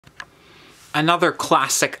Another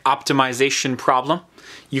classic optimization problem.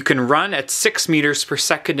 You can run at 6 meters per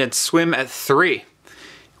second and swim at 3.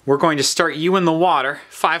 We're going to start you in the water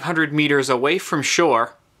 500 meters away from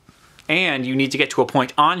shore, and you need to get to a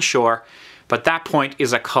point on shore, but that point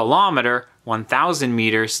is a kilometer, 1,000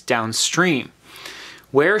 meters downstream.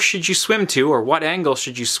 Where should you swim to, or what angle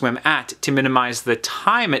should you swim at to minimize the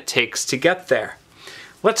time it takes to get there?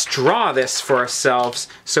 Let's draw this for ourselves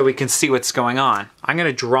so we can see what's going on. I'm going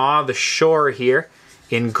to draw the shore here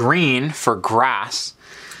in green for grass,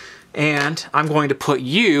 and I'm going to put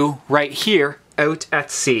you right here out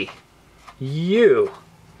at sea. You.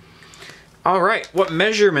 All right, what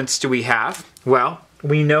measurements do we have? Well,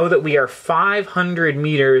 we know that we are 500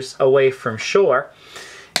 meters away from shore,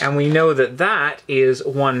 and we know that that is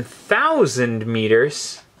 1,000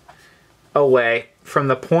 meters away from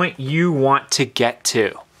the point you want to get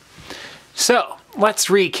to. So, let's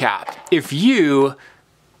recap. If you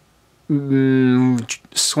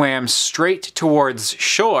swam straight towards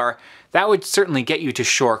shore, that would certainly get you to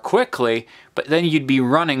shore quickly, but then you'd be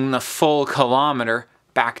running the full kilometer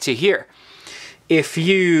back to here. If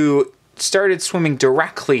you started swimming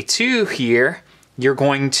directly to here, you're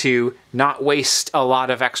going to not waste a lot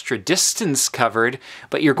of extra distance covered,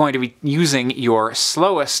 but you're going to be using your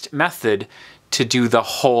slowest method to do the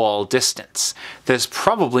whole distance. There's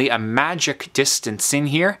probably a magic distance in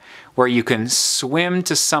here where you can swim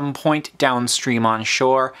to some point downstream on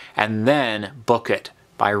shore and then book it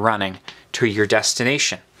by running to your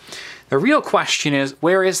destination. The real question is,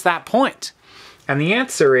 where is that point? And the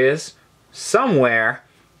answer is somewhere.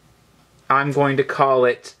 I'm going to call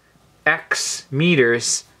it X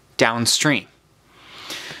meters downstream.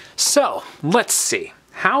 So, let's see.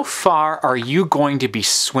 How far are you going to be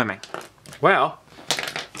swimming? Well,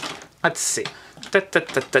 let's see.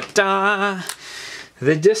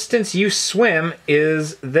 The distance you swim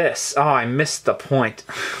is this. Oh, I missed the point.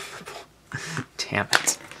 Damn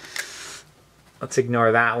it. Let's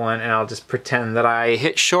ignore that one, and I'll just pretend that I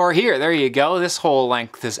hit shore here. There you go. This whole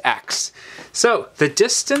length is X. So, the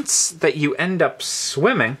distance that you end up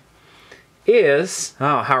swimming is...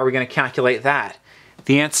 Oh, how are we going to calculate that?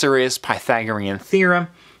 The answer is Pythagorean theorem.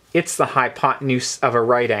 It's the hypotenuse of a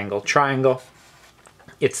right angle triangle.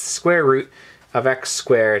 It's the square root of x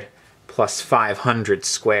squared plus 500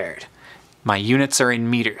 squared. My units are in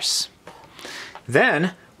meters.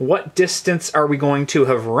 Then, what distance are we going to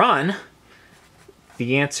have run?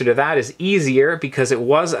 The answer to that is easier because it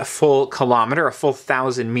was a full kilometer, a full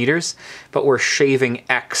 1,000 meters, but we're shaving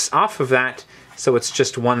x off of that, so it's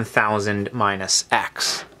just 1,000 minus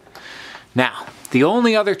x. Now, the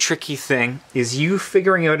only other tricky thing is you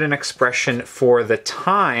figuring out an expression for the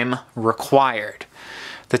time required.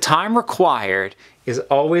 The time required is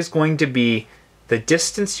always going to be the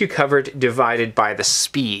distance you covered divided by the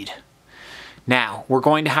speed. Now, we're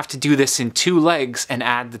going to have to do this in 2 legs and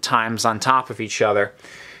add the times on top of each other.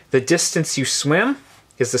 The distance you swim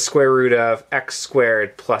is the square root of x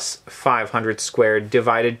squared plus 500 squared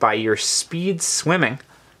divided by your speed swimming.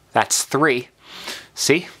 That's 3.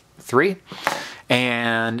 See? 3.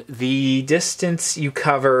 And the distance you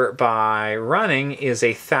cover by running is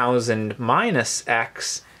 1,000 minus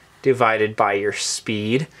x divided by your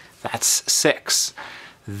speed. That's 6.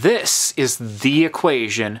 This is the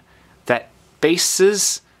equation that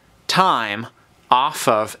bases time off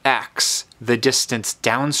of x, the distance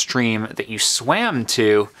downstream that you swam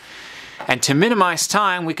to. And to minimize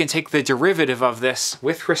time, we can take the derivative of this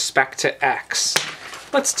with respect to x.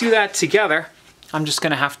 Let's do that together. I'm just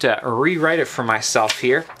going to have to rewrite it for myself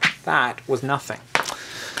here. That was nothing.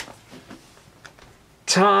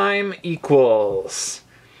 Time equals,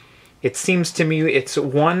 it seems to me it's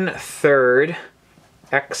 1/3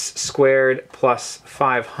 x squared plus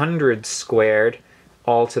 500 squared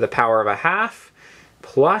all to the power of a half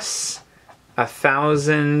plus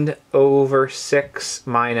 1,000 over 6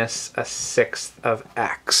 minus 1/6 of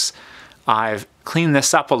x. I've cleaned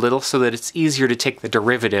this up a little so that it's easier to take the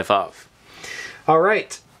derivative of. All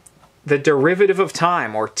right, the derivative of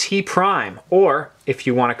time, or t prime, or if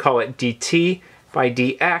you want to call it dt by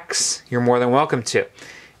dx, you're more than welcome to,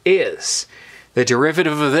 is the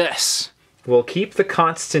derivative of this. We'll keep the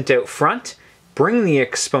constant out front, bring the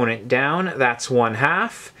exponent down, that's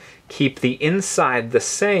 1/2, keep the inside the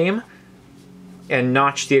same, and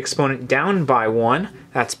notch the exponent down by 1,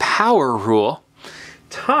 that's power rule,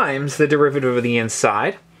 times the derivative of the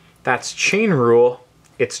inside, that's chain rule,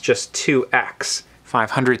 it's just 2x.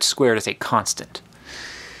 500 squared is a constant.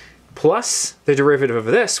 Plus the derivative of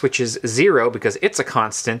this, which is 0 because it's a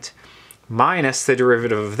constant, minus the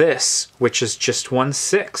derivative of this, which is just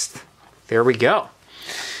 1/6. There we go.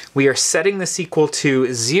 We are setting this equal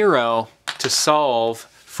to 0 to solve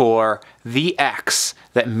for the x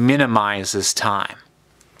that minimizes time.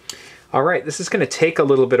 All right, this is going to take a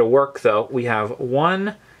little bit of work though. We have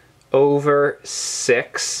 1 over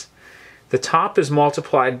 6. The top is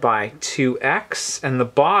multiplied by 2x, and the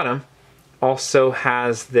bottom also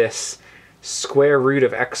has this square root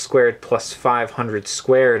of x squared plus 500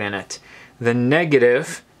 squared in it. The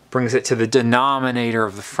negative brings it to the denominator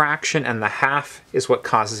of the fraction, and the half is what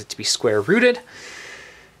causes it to be square rooted.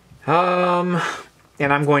 And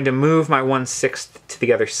I'm going to move my 1/6 to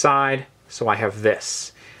the other side, so I have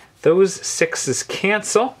this. Those 6's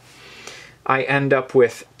cancel. I end up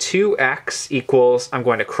with 2x equals, I'm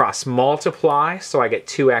going to cross multiply, so I get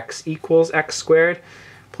 2x equals x squared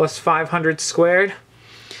plus 500 squared.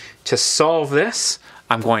 To solve this,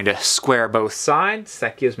 I'm going to square both sides.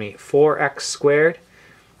 That gives me 4x squared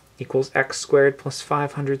equals x squared plus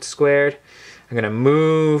 500 squared. I'm going to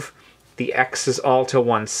move the x's all to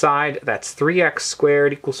one side. That's 3x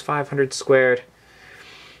squared equals 500 squared.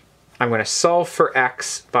 I'm going to solve for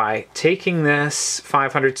x by taking this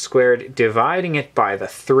 500 squared, dividing it by the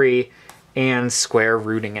 3, and square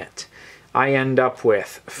rooting it. I end up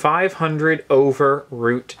with 500 over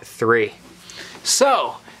root 3.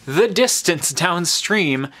 So, the distance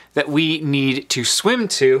downstream that we need to swim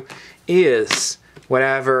to is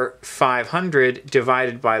whatever 500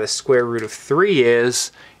 divided by the square root of 3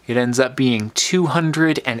 is. It ends up being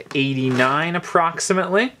 289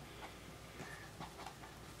 approximately,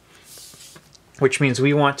 which means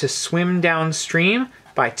we want to swim downstream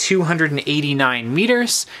by 289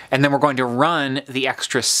 meters, and then we're going to run the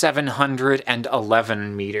extra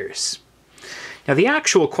 711 meters. Now the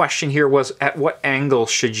actual question here was, at what angle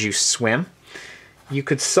should you swim? You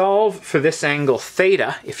could solve for this angle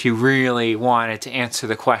theta if you really wanted to answer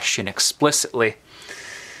the question explicitly.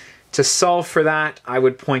 To solve for that, I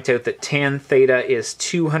would point out that tan theta is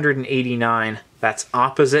 289, that's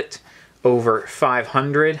opposite, over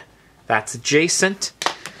 500, that's adjacent.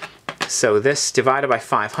 So this divided by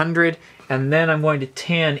 500, and then I'm going to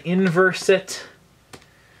tan inverse it.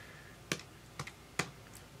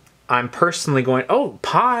 I'm personally going, oh,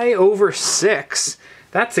 pi over 6,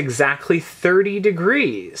 that's exactly 30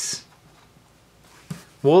 degrees.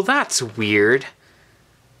 Well, that's weird.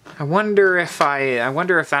 I wonder if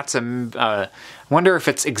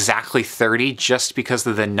it's exactly 30 just because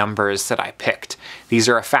of the numbers that I picked. These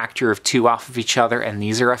are a factor of 2 off of each other, and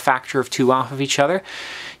these are a factor of 2 off of each other.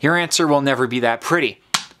 Your answer will never be that pretty.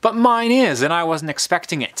 But mine is, and I wasn't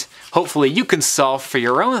expecting it. Hopefully you can solve for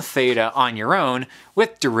your own theta on your own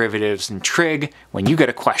with derivatives and trig when you get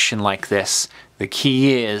a question like this. The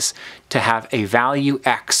key is to have a value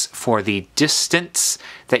x for the distance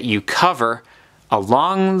that you cover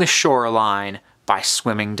along the shoreline by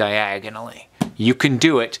swimming diagonally. You can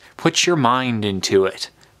do it. Put your mind into it.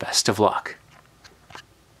 Best of luck.